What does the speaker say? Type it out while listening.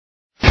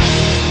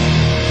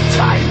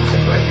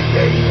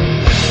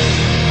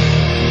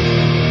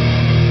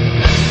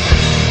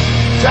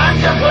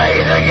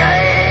the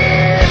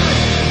game!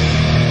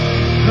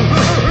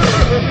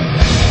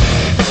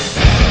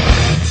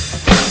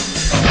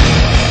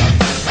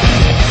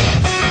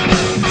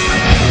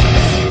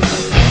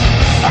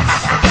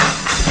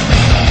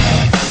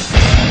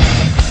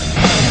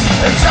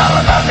 It's all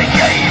about the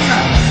game,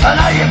 and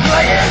how you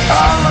play it.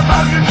 All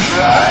about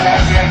control, and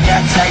if you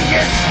can take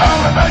it.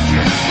 All about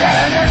your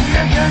stand, if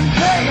you can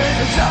pay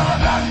it. It's all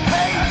about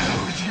pay.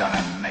 Who's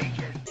gonna make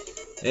it?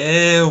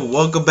 And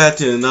welcome back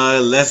to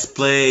another Let's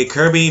Play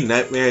Kirby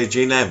Nightmare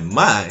Dreamland,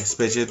 my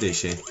special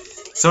edition.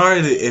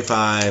 Sorry if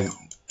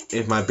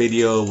my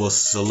video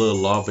was a little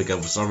long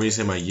because for some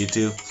reason my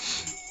YouTube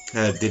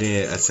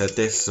didn't accept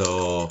it,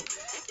 so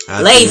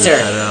I had to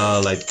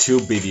cut like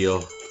 2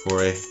 videos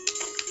for it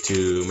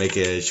to make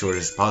it as short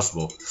as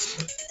possible.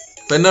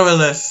 But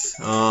nevertheless,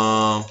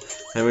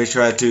 let me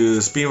try to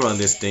speedrun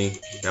this thing.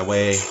 That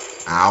way,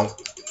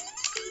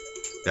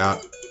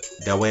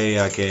 that way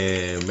I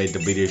can make the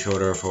video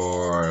shorter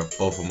for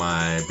both of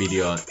my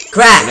video and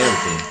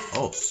everything.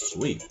 Oh,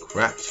 sweet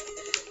crash!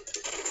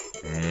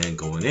 And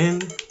going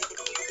in.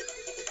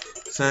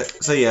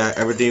 So yeah,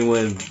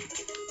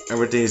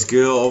 everything's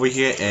good over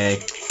here,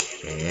 and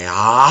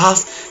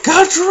chaos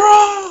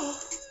control.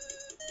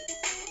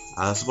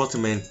 I was supposed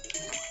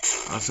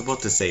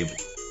to say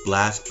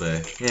blast,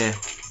 but yeah,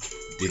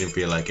 didn't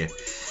feel like it.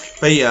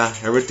 But yeah,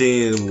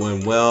 everything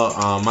went well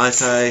on my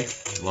side.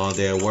 Long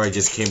day at work. I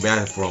just came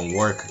back from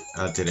work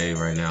today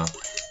right now,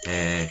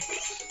 and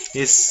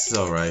it's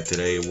alright.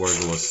 Today work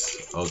was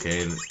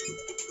okay.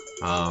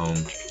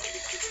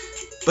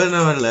 But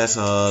nevertheless,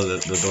 the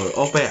door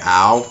open.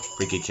 Ow,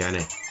 freaky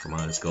cannon. Come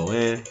on, let's go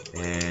in.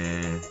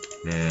 And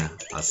yeah,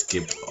 I'll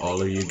skip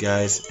all of you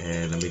guys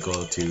and let me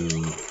go to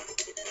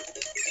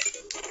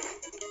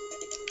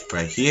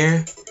right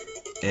here,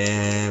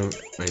 and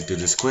I do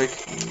this quick.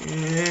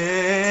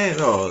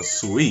 And, oh,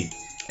 sweet!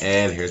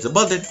 And here's the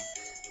button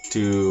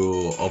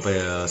to open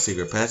a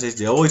secret passage.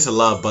 They always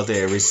allow a button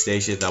every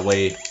station. That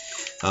way,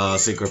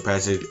 secret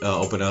passage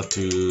open up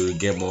to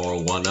get more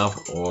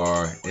 1-up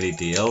or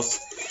anything else.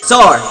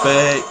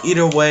 But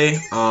either way,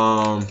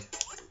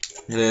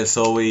 it's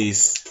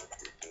always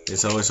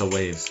a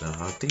way. So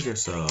I think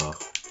there's a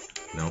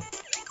no.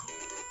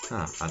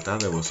 Huh, I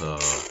thought there was a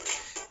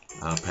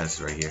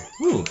passage right here.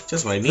 Ooh,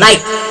 just what I need.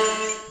 Light!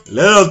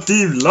 Let it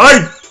be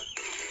light!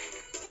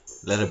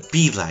 Let it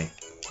be light.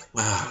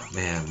 Wow,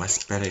 man, my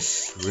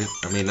Spanish,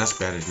 not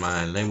Spanish,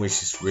 my language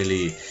is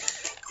really,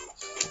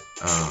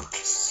 I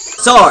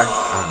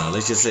don't know,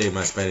 let's just say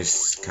my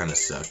Spanish kind of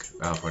suck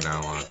from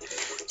now on.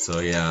 So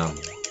yeah,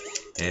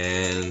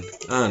 and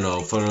I don't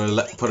know, for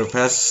the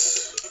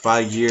past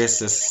 5 years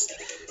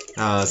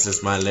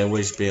since my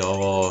language been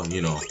all,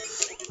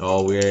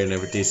 all weird and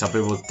everything. Some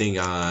people think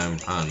I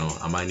don't know,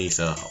 I might need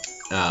to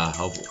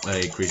help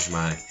increase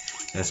my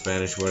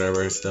Spanish,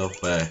 whatever stuff.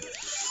 But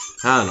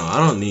I don't know, I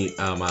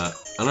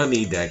don't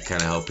need that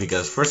kind of help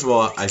because first of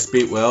all, I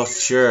speak well.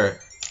 Sure,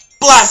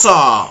 blast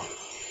off!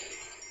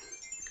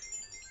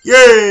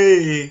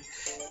 Yay!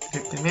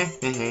 Hey!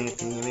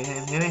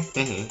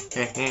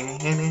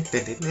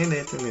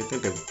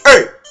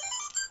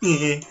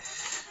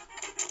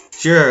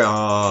 Sure.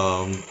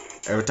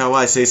 Every time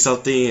I say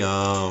something,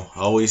 I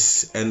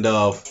always end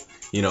up,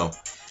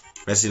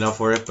 messing up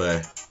for it.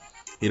 But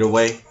either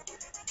way,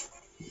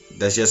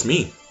 that's just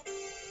me.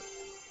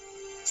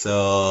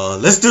 So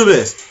let's do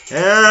this.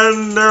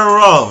 And they're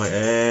off.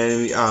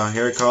 And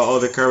here we go. Oh,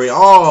 the Kirby.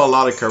 Oh, a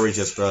lot of Kirby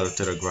just fell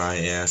to the ground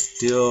and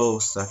still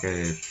stuck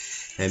in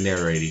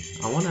narrating.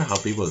 I wonder how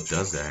people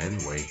does that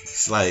anyway.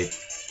 It's like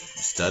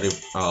studied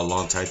a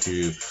long time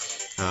to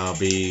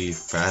be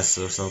fast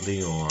or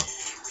something, or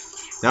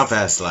not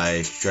fast,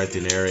 like try to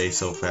narrate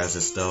so fast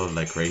and stuff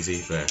like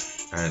crazy, but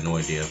I had no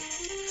idea.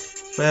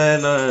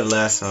 But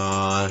nonetheless,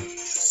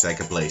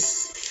 second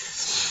place.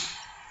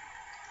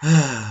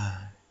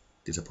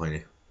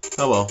 Disappointed.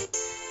 Oh well,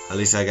 at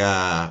least I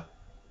got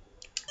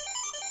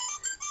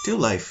 2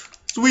 life.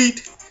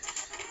 Sweet.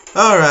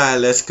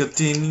 Alright, let's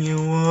continue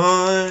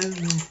on.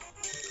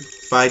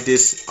 Fight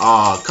this.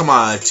 Oh, come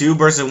on, 2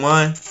 versus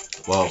 1.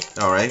 Well,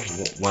 alright,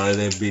 one of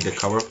them be the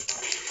cover.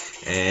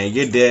 And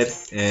you're dead.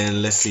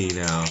 And let's see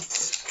now.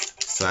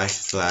 Slash,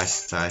 slash,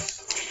 slash.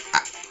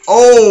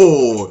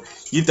 Oh!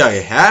 You thought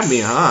you had me,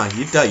 huh?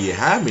 You thought you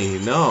had me.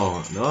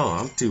 No,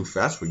 I'm too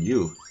fast for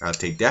you. I'll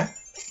take that.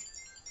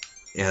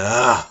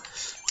 Yeah.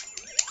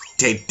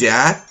 Take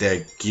that.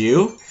 Thank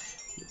you.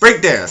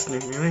 Break dance. Hey!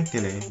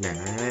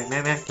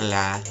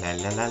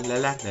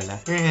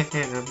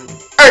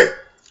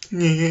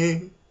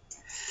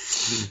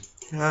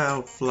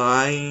 I'm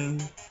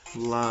flying.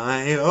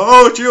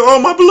 Oh, you! Oh,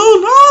 my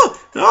balloon!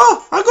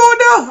 No! I'm going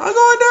down!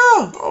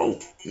 Oh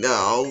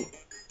no!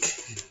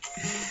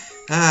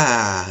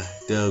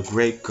 The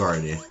Great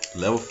Garden,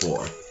 level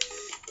 4.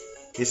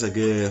 It's a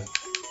good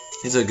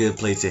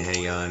place to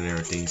hang out and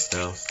everything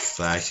stuff.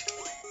 Slash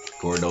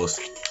Gordos,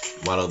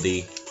 Waddle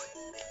Dee,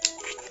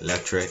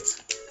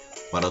 Electrics,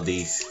 Waddle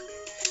Dees.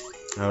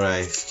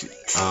 Alright,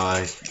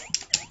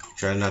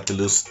 try not to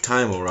lose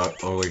time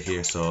over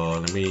here. So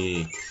let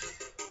me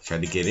Try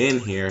to get in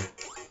here.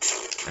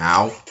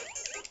 Ow.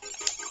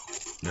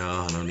 No,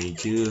 I don't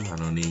need you. I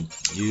don't need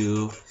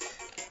you.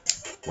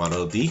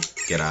 Waddle D,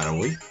 get out of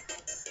the way.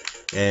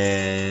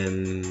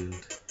 And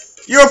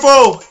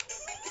UFO!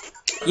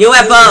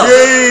 UFO!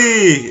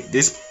 Yay!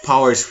 This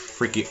power is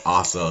freaking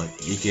awesome.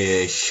 You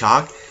can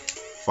shock,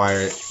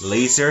 fire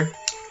laser,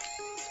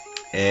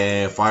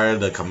 and fire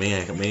the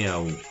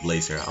Kamehameha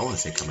laser. I want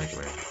to say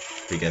Kamehameha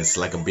because it's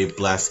like a big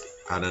blast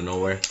out of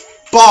nowhere.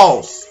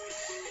 Balls!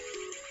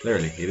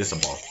 Literally, it is a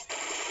ball.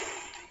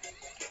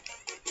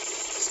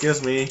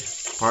 Excuse me,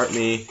 pardon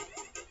me,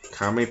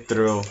 coming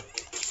through.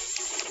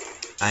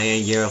 I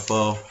am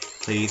UFO.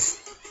 Please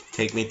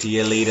take me to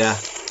your leader.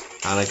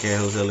 I don't care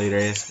who the leader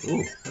is.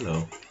 Ooh,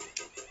 hello.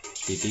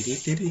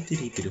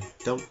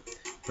 Don't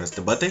press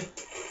the button.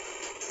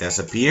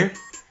 Disappear.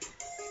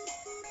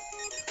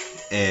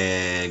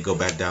 And go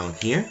back down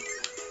here.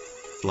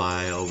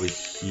 Fly over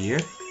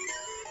here.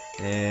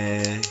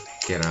 And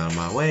get out of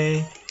my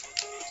way.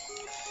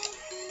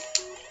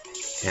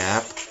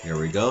 Tap. Here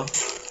we go.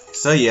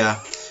 So yeah.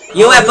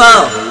 UFO!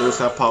 I lose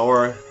that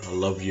power. I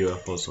love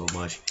UFO so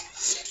much.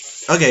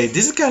 Okay,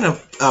 this is kind of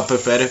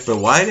pathetic, but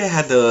why they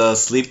had the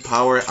sleep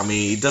power? I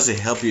mean, it doesn't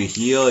help you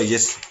heal, it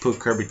just put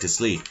Kirby to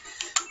sleep.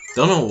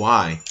 Don't know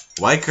why.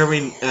 Why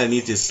Kirby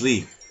need to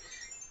sleep?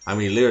 I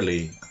mean,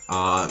 literally,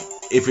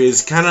 if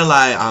it's kind of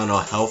like, I don't know,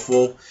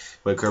 helpful,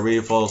 when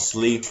Kirby falls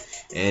asleep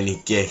and he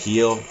get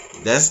healed,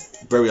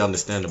 that's very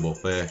understandable,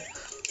 but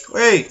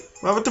wait,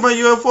 what happened to my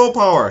UFO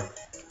power?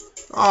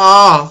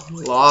 Ah,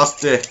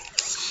 lost it.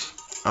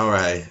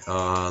 Alright,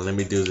 let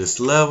me do this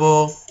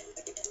level.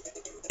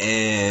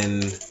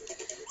 And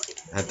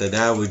after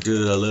that, we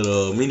do a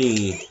little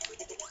mini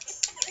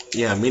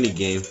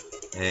game,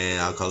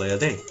 and I'll call it a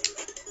day.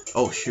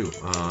 Oh shoot!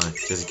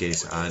 Just in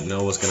case, I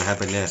know what's gonna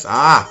happen next.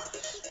 Ah!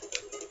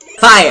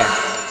 Fire!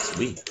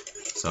 Sweet.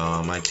 So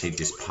I might take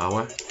this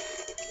power.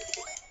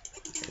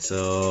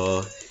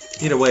 So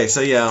either way,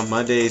 so yeah,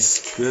 my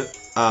day's good.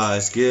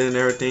 It's good and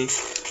everything.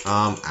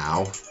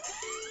 Ow.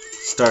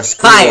 Start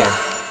school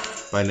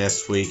by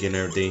next week and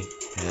everything.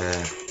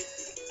 Yeah,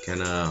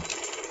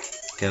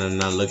 kinda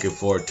not looking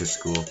forward to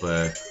school,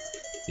 but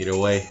either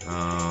way,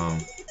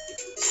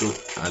 so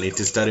I need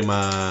to study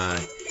my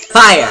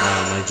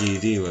my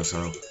GED or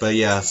so. But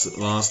yeah,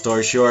 long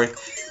story short,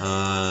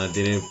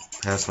 didn't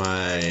pass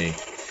my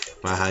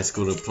high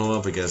school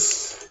diploma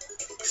because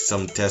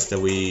some tests that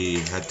we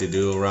had to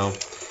do around,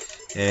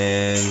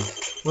 and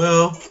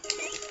well,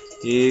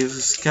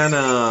 it's kind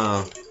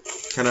of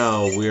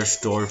a weird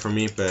story for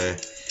me,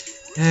 but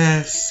yeah,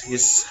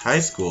 it's high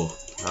school.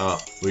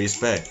 We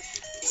expect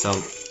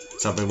some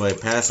people will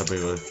pass, some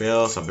people will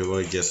fail, some people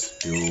will just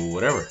do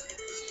whatever.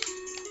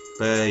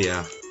 But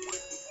yeah.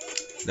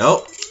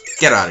 Nope.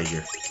 Get out of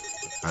here.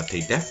 I'll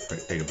take that.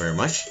 Thank you very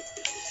much.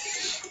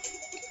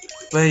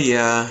 But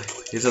yeah,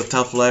 it's a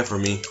tough life for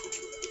me.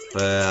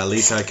 But at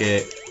least I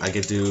can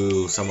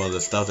do some of the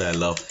stuff that I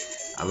love.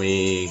 I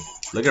mean,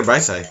 look at the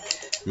bright side.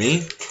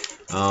 Me,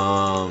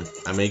 I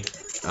make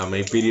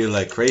videos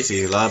like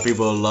crazy. A lot of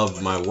people love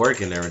my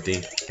work and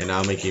everything. And now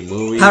I'm making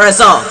movies.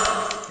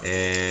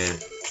 And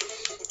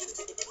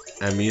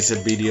a music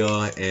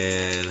video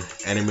and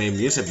anime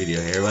music video.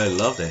 Everybody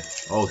loved it.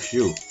 Oh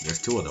shoot, there's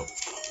two of them.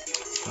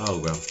 Oh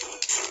well.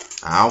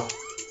 Ow.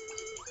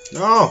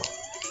 No.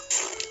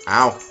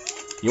 Ow.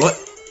 You know what?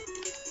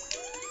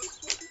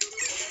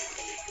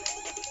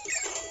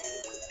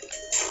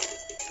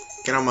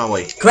 Get out of my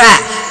way.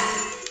 Crash.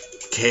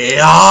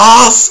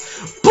 Chaos.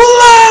 Blah!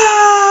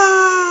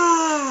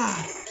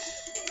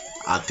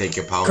 I'll take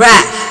your power.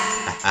 Crash.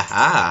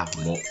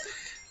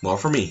 More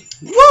for me.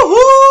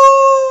 Woohoo!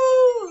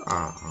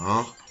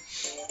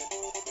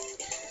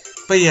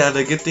 But yeah,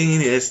 the good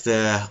thing is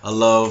that I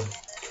love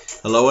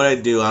what I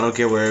do. I don't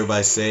care what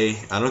everybody say.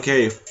 I don't care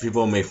if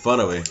people make fun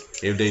of it.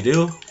 If they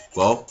do,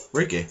 well,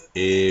 rick it.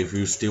 If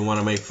you still want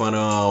to make fun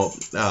of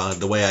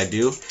the way I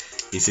do,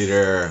 it's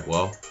either,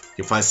 well,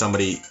 you find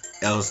somebody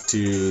else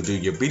to do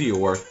your video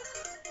work,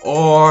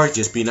 or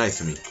just be nice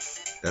to me.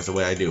 That's the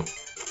way I do.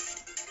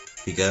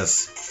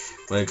 Because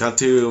when it comes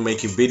to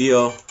making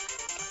video,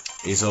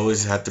 it's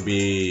always have to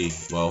be,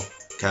 well,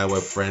 kind of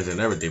with friends and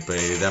everything. But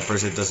if that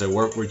person doesn't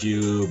work with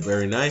you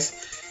very nice,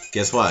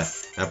 guess what?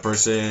 That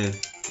person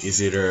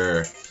is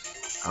either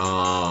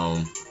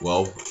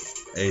well,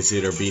 it's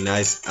either be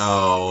nice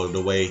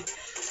the way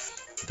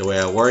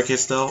I work and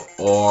stuff,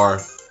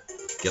 or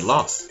get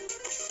lost.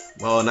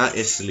 Well, not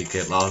actually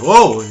get lost.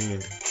 Whoa!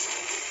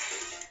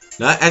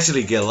 Not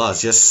actually get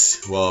lost.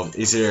 Just, well,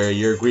 it's either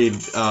you agree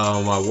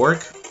my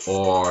work,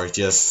 or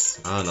just,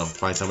 I don't know,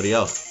 find somebody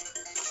else.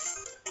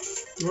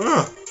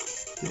 Oh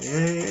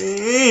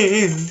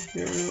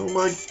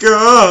my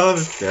god!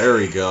 There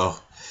we go.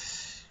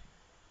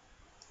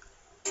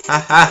 Ha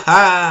ha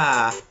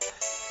ha!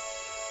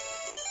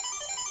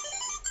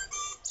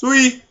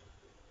 Sweet!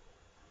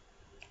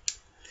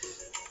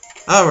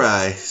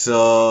 Alright,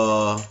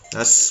 so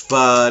that's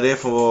about it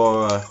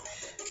for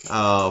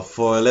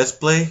Let's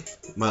Play.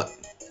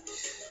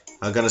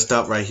 I'm gonna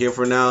stop right here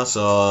for now.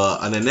 So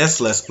on the next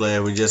Let's Play,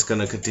 we're just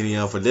gonna continue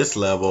on for this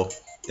level.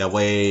 That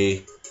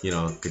way, you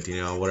know,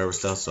 continue on whatever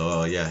stuff.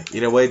 So yeah,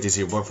 either way, this is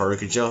your boy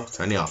Ricky Joe.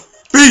 Signing off.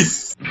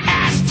 Peace!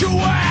 Ash to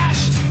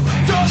ash,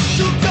 dust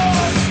to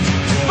dust,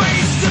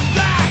 face to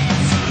back,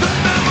 the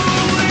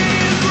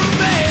memories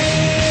remain.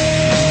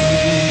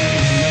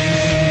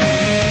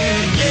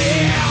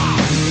 Yeah,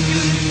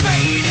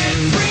 faded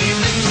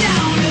dreams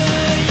down.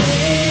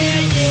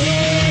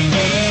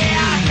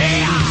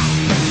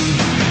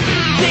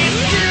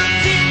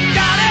 Didnt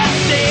gotta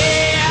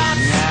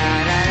dance.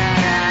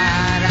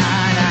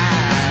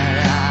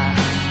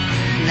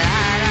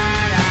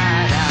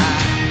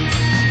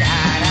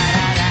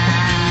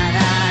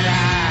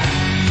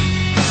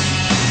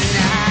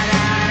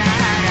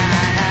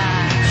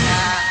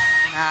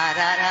 Da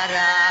da da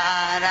da.